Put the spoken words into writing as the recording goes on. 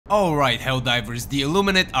Alright, Helldivers, the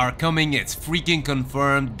Illuminate are coming, it's freaking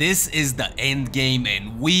confirmed. This is the end game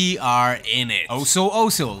and we are in it.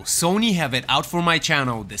 Also, Sony have it out for my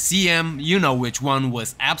channel. The CM, you know which one,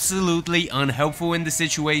 was absolutely unhelpful in the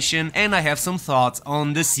situation, and I have some thoughts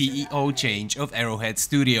on the CEO change of Arrowhead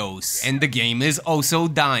Studios. And the game is also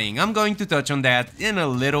dying. I'm going to touch on that in a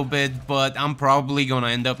little bit, but I'm probably gonna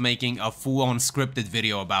end up making a full-on scripted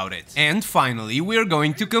video about it. And finally, we're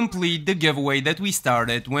going to complete the giveaway that we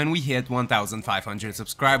started when we hit 1,500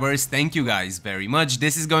 subscribers. Thank you guys very much.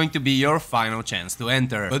 This is going to be your final chance to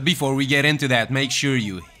enter. But before we get into that, make sure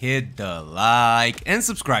you hit the like and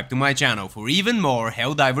subscribe to my channel for even more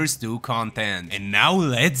Helldivers 2 content. And now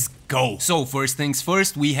let's go! So first things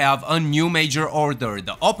first, we have a new major order,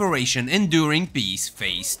 the Operation Enduring Peace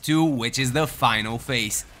Phase 2, which is the final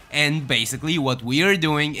phase. And basically what we are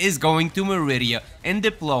doing is going to Meridia and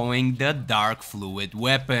deploying the Dark Fluid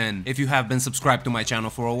weapon. If you have been subscribed to my channel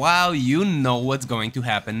for a while, you know what's going to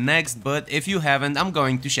happen next, but if you haven't, I'm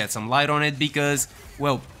going to shed some light on it because,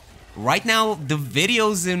 well, right now, the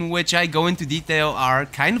videos in which I go into detail are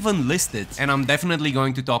kind of unlisted, and I'm definitely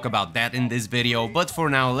going to talk about that in this video, but for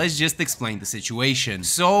now, let's just explain the situation.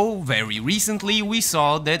 So, very recently, we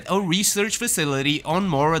saw that a research facility on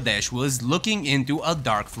Moradesh was looking into a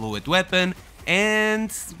dark fluid weapon, and,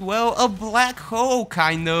 well, a black hole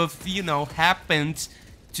kind of, you know, happened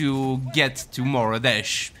to get to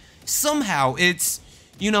Moradesh. Somehow, it's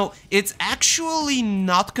actually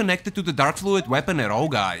not connected to the dark fluid weapon at all,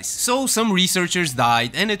 guys. So some researchers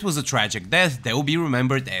died and it was a tragic death. They'll be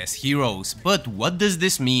remembered as heroes. But what does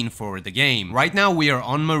this mean for the game? Right now we are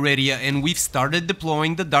on Meridia and we've started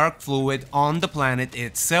deploying the dark fluid on the planet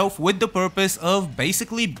itself with the purpose of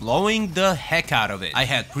basically blowing the heck out of it. I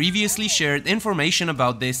had previously shared information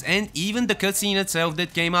about this, and even the cutscene itself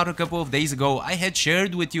that came out a couple of days ago I had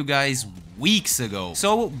shared with you guys weeks ago.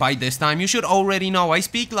 So by this time you should already know I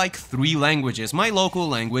speak like 3 languages: my local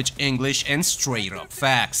language, English, and straight up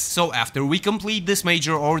facts. So after we complete this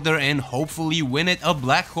major order and hopefully win it, a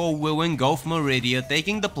black hole will engulf Meridia,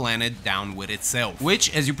 taking the planet down with itself. Which,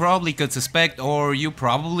 as you probably could suspect, or you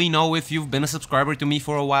probably know if you've been a subscriber to me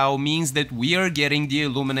for a while, means that we are getting the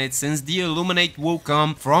Illuminate, since the Illuminate will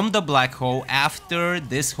come from the black hole after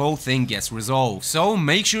this whole thing gets resolved. So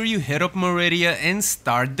make sure you hit up Meridia and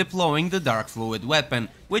start deploying the dark fluid weapon.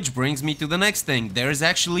 Which brings me to the next thing. There's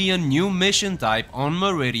actually a new mission type on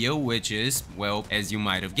Meridia, which is, well, as you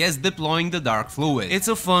might have guessed, deploying the dark fluid. It's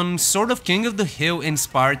a fun, sort of King of the Hill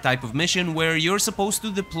inspired type of mission where you're supposed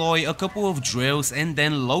to deploy a couple of drills and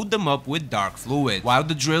then load them up with dark fluid. While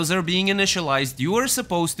the drills are being initialized, you are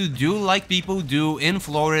supposed to do like people do in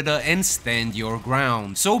Florida and stand your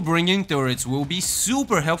ground. So bringing turrets will be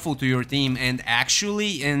super helpful to your team, and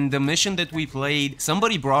actually in the mission that we played,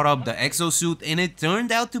 somebody brought up the exosuit and it turned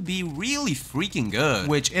out to be really freaking good.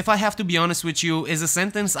 Which, if I have to be honest with you, is a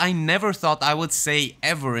sentence I never thought I would say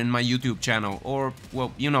ever in my YouTube channel, or,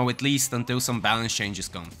 well, you know, at least until some balance changes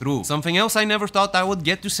come through. Something else I never thought I would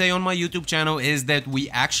get to say on my YouTube channel is that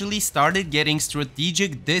we actually started getting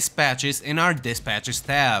strategic dispatches in our dispatches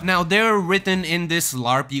tab. Now, they're written in this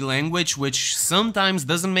LARPy language, which sometimes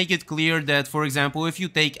doesn't make it clear that, for example, if you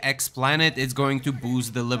take X planet, it's going to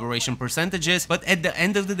boost the liberation percentages, but at the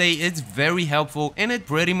end of the day, it's very helpful, and it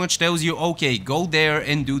pretty much tells you, okay, go there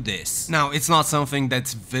and do this. Now, it's not something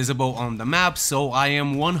that's visible on the map, so I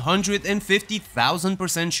am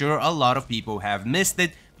 150,000% sure a lot of people have missed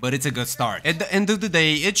it, but it's a good start. At the end of the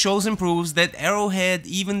day, it shows and proves that Arrowhead,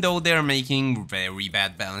 even though they're making very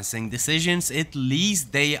bad balancing decisions, at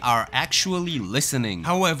least they are actually listening.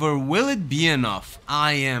 However, will it be enough?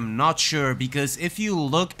 I am not sure, because if you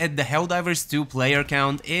look at the Helldivers 2 player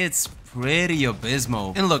count, it's pretty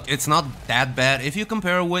abysmal. And look, it's not that bad. If you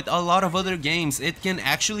compare with a lot of other games, it can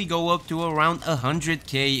actually go up to around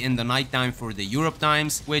 100k in the nighttime for the Europe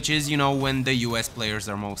times, which is, you know, when the US players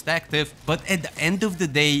are most active. But at the end of the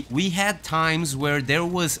day, we had times where there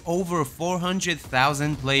was over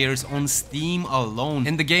 400,000 players on Steam alone,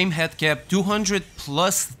 and the game had kept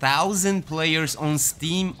 200,000+ players on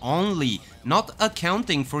Steam only, not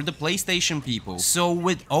accounting for the PlayStation people. So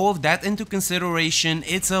with all of that into consideration,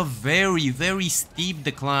 it's a very steep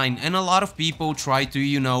decline, and a lot of people try to,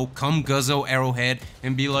 you know, come guzzle Arrowhead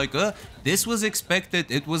and be like, this was expected,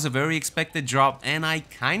 it was a very expected drop, and I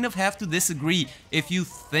kind of have to disagree. If you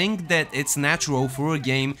think that it's natural for a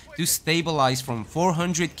game to stabilize from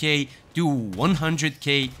 400k to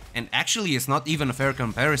 100k, and actually it's not even a fair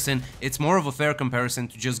comparison, it's more of a fair comparison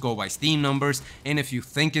to just go by Steam numbers, and if you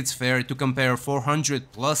think it's fair to compare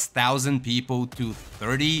 400,000+ people to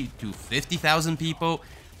 30 to 50,000 people,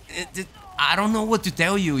 I don't know what to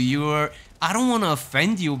tell you. You're I don't want to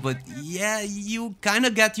offend you, but yeah, you kinda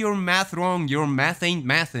got your math wrong. Your math ain't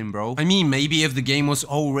mathin', bro. I mean, maybe if the game was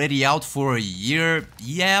already out for a year,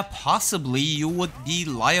 yeah, possibly you would be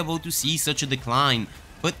liable to see such a decline.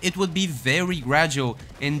 But it would be very gradual,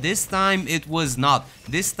 and this time it was not.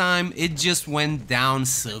 This time it just went down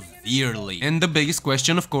severely. And the biggest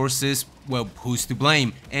question, of course, is, well, who's to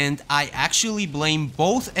blame? And I actually blame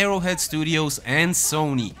both Arrowhead Studios and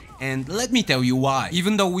Sony. And let me tell you why.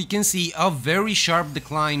 Even though we can see a very sharp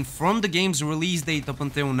decline from the game's release date up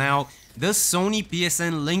until now, the Sony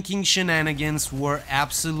PSN linking shenanigans were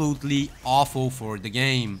absolutely awful for the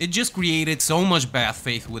game. It just created so much bad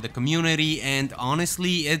faith with the community, and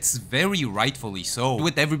honestly, it's very rightfully so.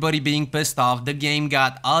 With everybody being pissed off, the game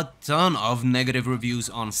got a ton of negative reviews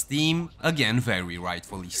on Steam, again very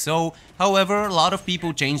rightfully so. However, a lot of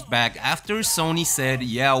people changed back after Sony said,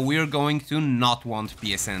 yeah, we're going to not want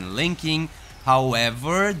PSN linking.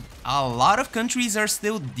 However, a lot of countries are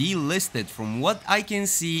still delisted. From what I can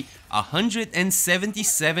see,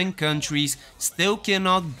 177 countries still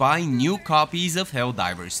cannot buy new copies of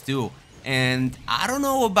Helldivers 2. And I don't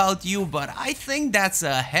know about you, but I think that's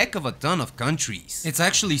a heck of a ton of countries. It's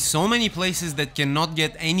actually so many places that cannot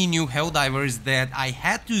get any new Helldivers that I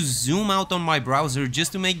had to zoom out on my browser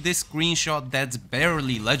just to make this screenshot that's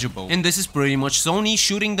barely legible. And this is pretty much Sony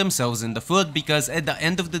shooting themselves in the foot, because at the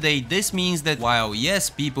end of the day, this means that while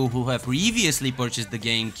yes, people who have previously purchased the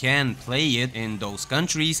game can play it in those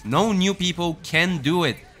countries, no new people can do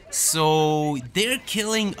it. So they're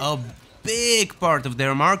killing a big part of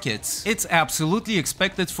their markets. It's absolutely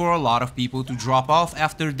expected for a lot of people to drop off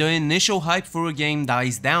after the initial hype for a game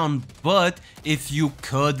dies down, but if you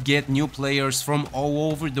could get new players from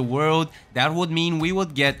all over the world, that would mean we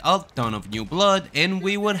would get a ton of new blood and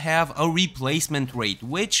we would have a replacement rate,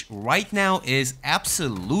 which right now is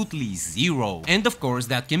absolutely zero. And of course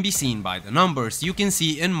that can be seen by the numbers. You can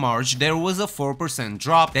see in March there was a 4%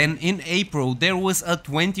 drop, then in April there was a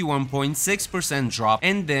 21.6% drop,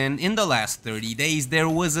 and then in the last 30 days there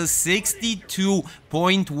was a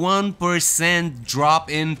 62.1%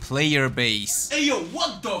 drop in player base. Hey yo,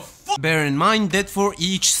 what the fuck? Bear in mind that for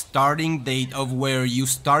each starting date of where you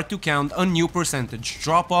start to count a new percentage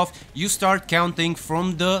drop off, you start counting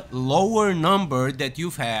from the lower number that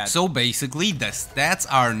you've had. So basically the stats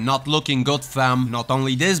are not looking good, fam. Not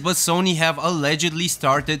only this, but Sony have allegedly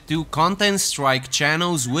started to content strike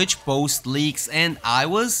channels which post leaks, and I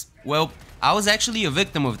was actually a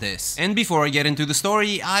victim of this. And before I get into the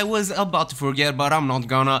story, I was about to forget, but I'm not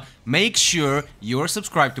gonna. Make sure you're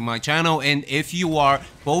subscribed to my channel, and if you are,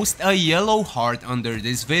 post a yellow heart under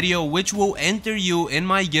this video, which will enter you in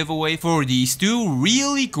my giveaway for these two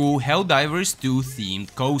really cool Helldivers 2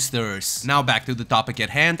 themed coasters. Now back to the topic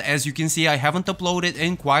at hand. As you can see, I haven't uploaded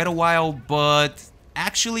in quite a while, but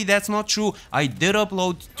actually that's not true. I did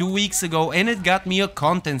upload 2 weeks ago and it got me a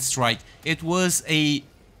content strike. It was a...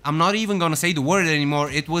 I'm not even gonna say the word anymore.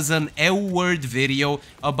 It was an L-word video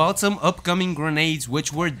about some upcoming grenades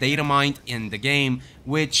which were data mined in the game,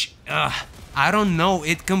 which, I don't know,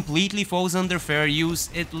 it completely falls under fair use,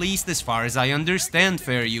 at least as far as I understand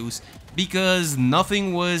fair use, because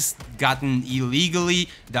nothing was gotten illegally,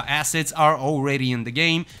 the assets are already in the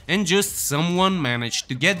game, and just someone managed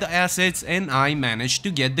to get the assets and I managed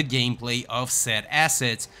to get the gameplay of said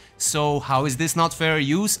assets. So how is this not fair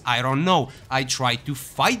use? I don't know. I tried to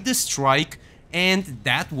fight the strike and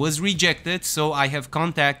that was rejected, so I have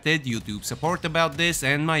contacted YouTube support about this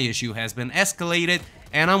and my issue has been escalated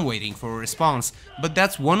and I'm waiting for a response. But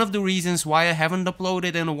that's one of the reasons why I haven't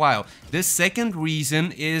uploaded in a while. The second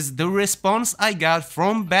reason is the response I got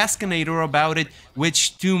from Baskinator about it,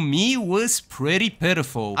 which to me was pretty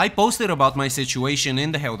pitiful. I posted about my situation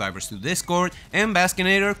in the Helldivers 2 Discord and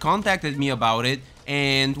Baskinator contacted me about it,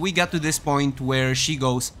 and we got to this point where she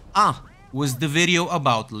goes, was the video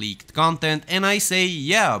about leaked content? And I say,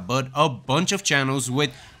 yeah, but a bunch of channels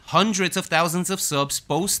with hundreds of thousands of subs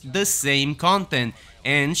post the same content.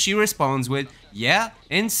 And she responds with, yeah,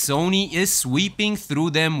 and Sony is sweeping through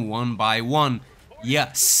them one by one. Yeah,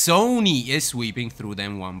 Sony is sweeping through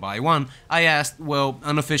them one by one. I asked, well,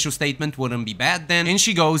 an official statement wouldn't be bad then? And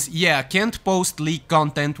she goes, yeah, can't post leaked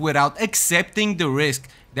content without accepting the risk.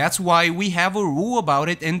 That's why we have a rule about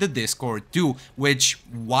it in the Discord too, which,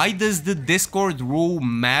 why does the Discord rule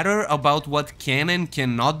matter about what can and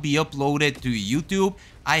cannot be uploaded to YouTube?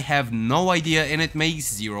 I have no idea and it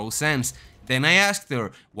makes zero sense. Then I asked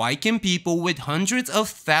her, why can people with hundreds of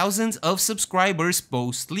thousands of subscribers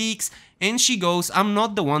post leaks? And she goes, I'm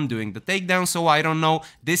not the one doing the takedown, so I don't know.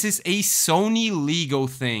 This is a Sony legal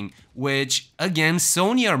thing, which again,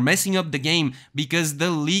 Sony are messing up the game because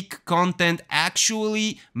the leak content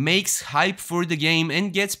actually makes hype for the game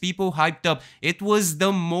and gets people hyped up. It was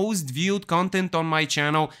the most viewed content on my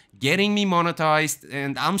channel, getting me monetized,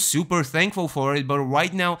 and I'm super thankful for it. But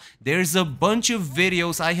right now there's a bunch of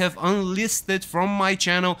videos I have unlisted from my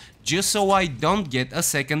channel just so I don't get a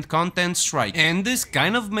second content strike. And this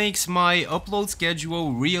kind of makes my upload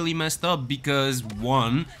schedule really messed up because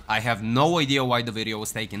 1, I have no idea why the video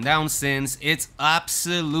was taken down since it's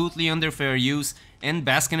absolutely under fair use, and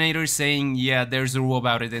Baskinator saying yeah there's a rule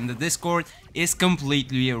about it in the Discord is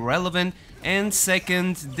completely irrelevant. And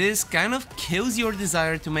second, this kind of kills your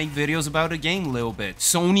desire to make videos about a game a little bit.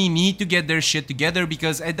 Sony need to get their shit together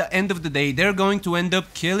because at the end of the day, they're going to end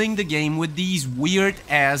up killing the game with these weird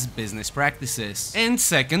ass business practices. And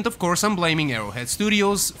second, of course, I'm blaming Arrowhead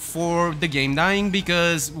Studios for the game dying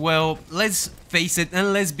because, well, let's face it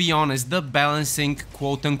and let's be honest, the balancing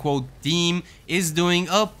quote-unquote team is doing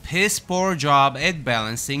a piss poor job at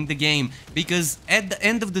balancing the game, because at the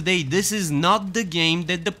end of the day this is not the game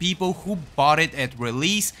that the people who bought it at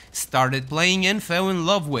release started playing and fell in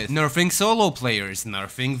love with. Nerfing solo players,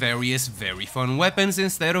 nerfing various very fun weapons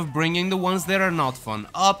instead of bringing the ones that are not fun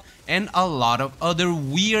up, and a lot of other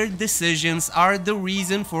weird decisions are the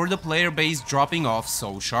reason for the player base dropping off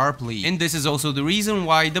so sharply. And this is also the reason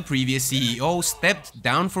why the previous CEO stepped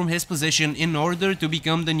down from his position in order to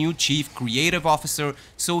become the new chief creative officer,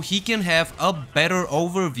 so he can have a better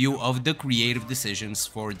overview of the creative decisions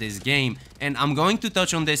for this game. And I'm going to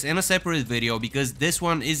touch on this in a separate video because this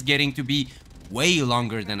one is getting to be way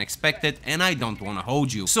longer than expected and I don't want to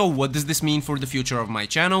hold you. So what does this mean for the future of my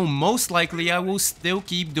channel? Most likely I will still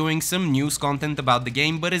keep doing some news content about the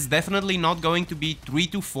game, but it's definitely not going to be 3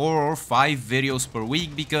 to 4 or 5 videos per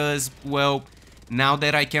week because, well, now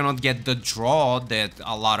that I cannot get the draw that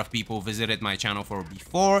a lot of people visited my channel for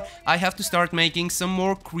before, I have to start making some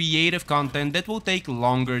more creative content that will take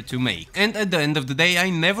longer to make. And at the end of the day, I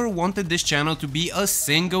never wanted this channel to be a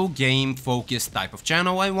single game focused type of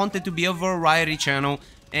channel. I wanted to be a variety channel,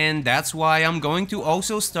 and that's why I'm going to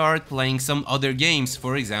also start playing some other games.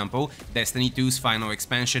 For example, Destiny 2's final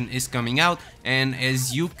expansion is coming out, and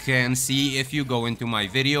as you can see if you go into my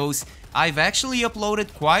videos, I've actually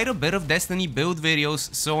uploaded quite a bit of Destiny build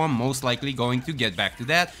videos, so I'm most likely going to get back to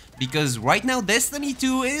that, because right now Destiny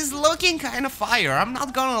 2 is looking kinda fire, I'm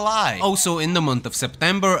not gonna lie. Also in the month of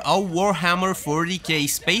September, a Warhammer 40k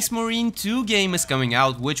Space Marine 2 game is coming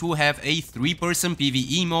out, which will have a 3-person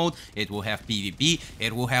PvE mode, it will have PvP,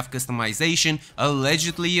 it will have customization,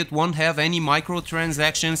 allegedly it won't have any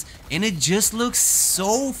microtransactions, and it just looks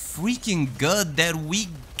so freaking good that we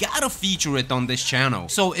gotta feature it on this channel.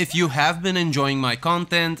 So if you have been enjoying my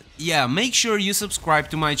content, yeah, make sure you subscribe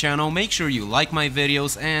to my channel, make sure you like my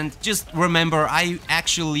videos, and just remember, I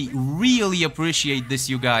actually really appreciate this,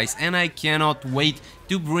 you guys, and I cannot wait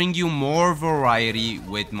to bring you more variety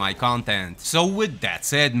with my content. So with that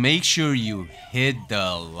said, make sure you hit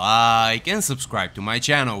the like and subscribe to my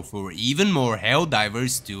channel for even more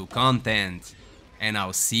Helldivers 2 content. And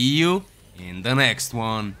I'll see you in the next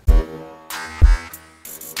one.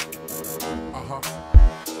 Uh-huh.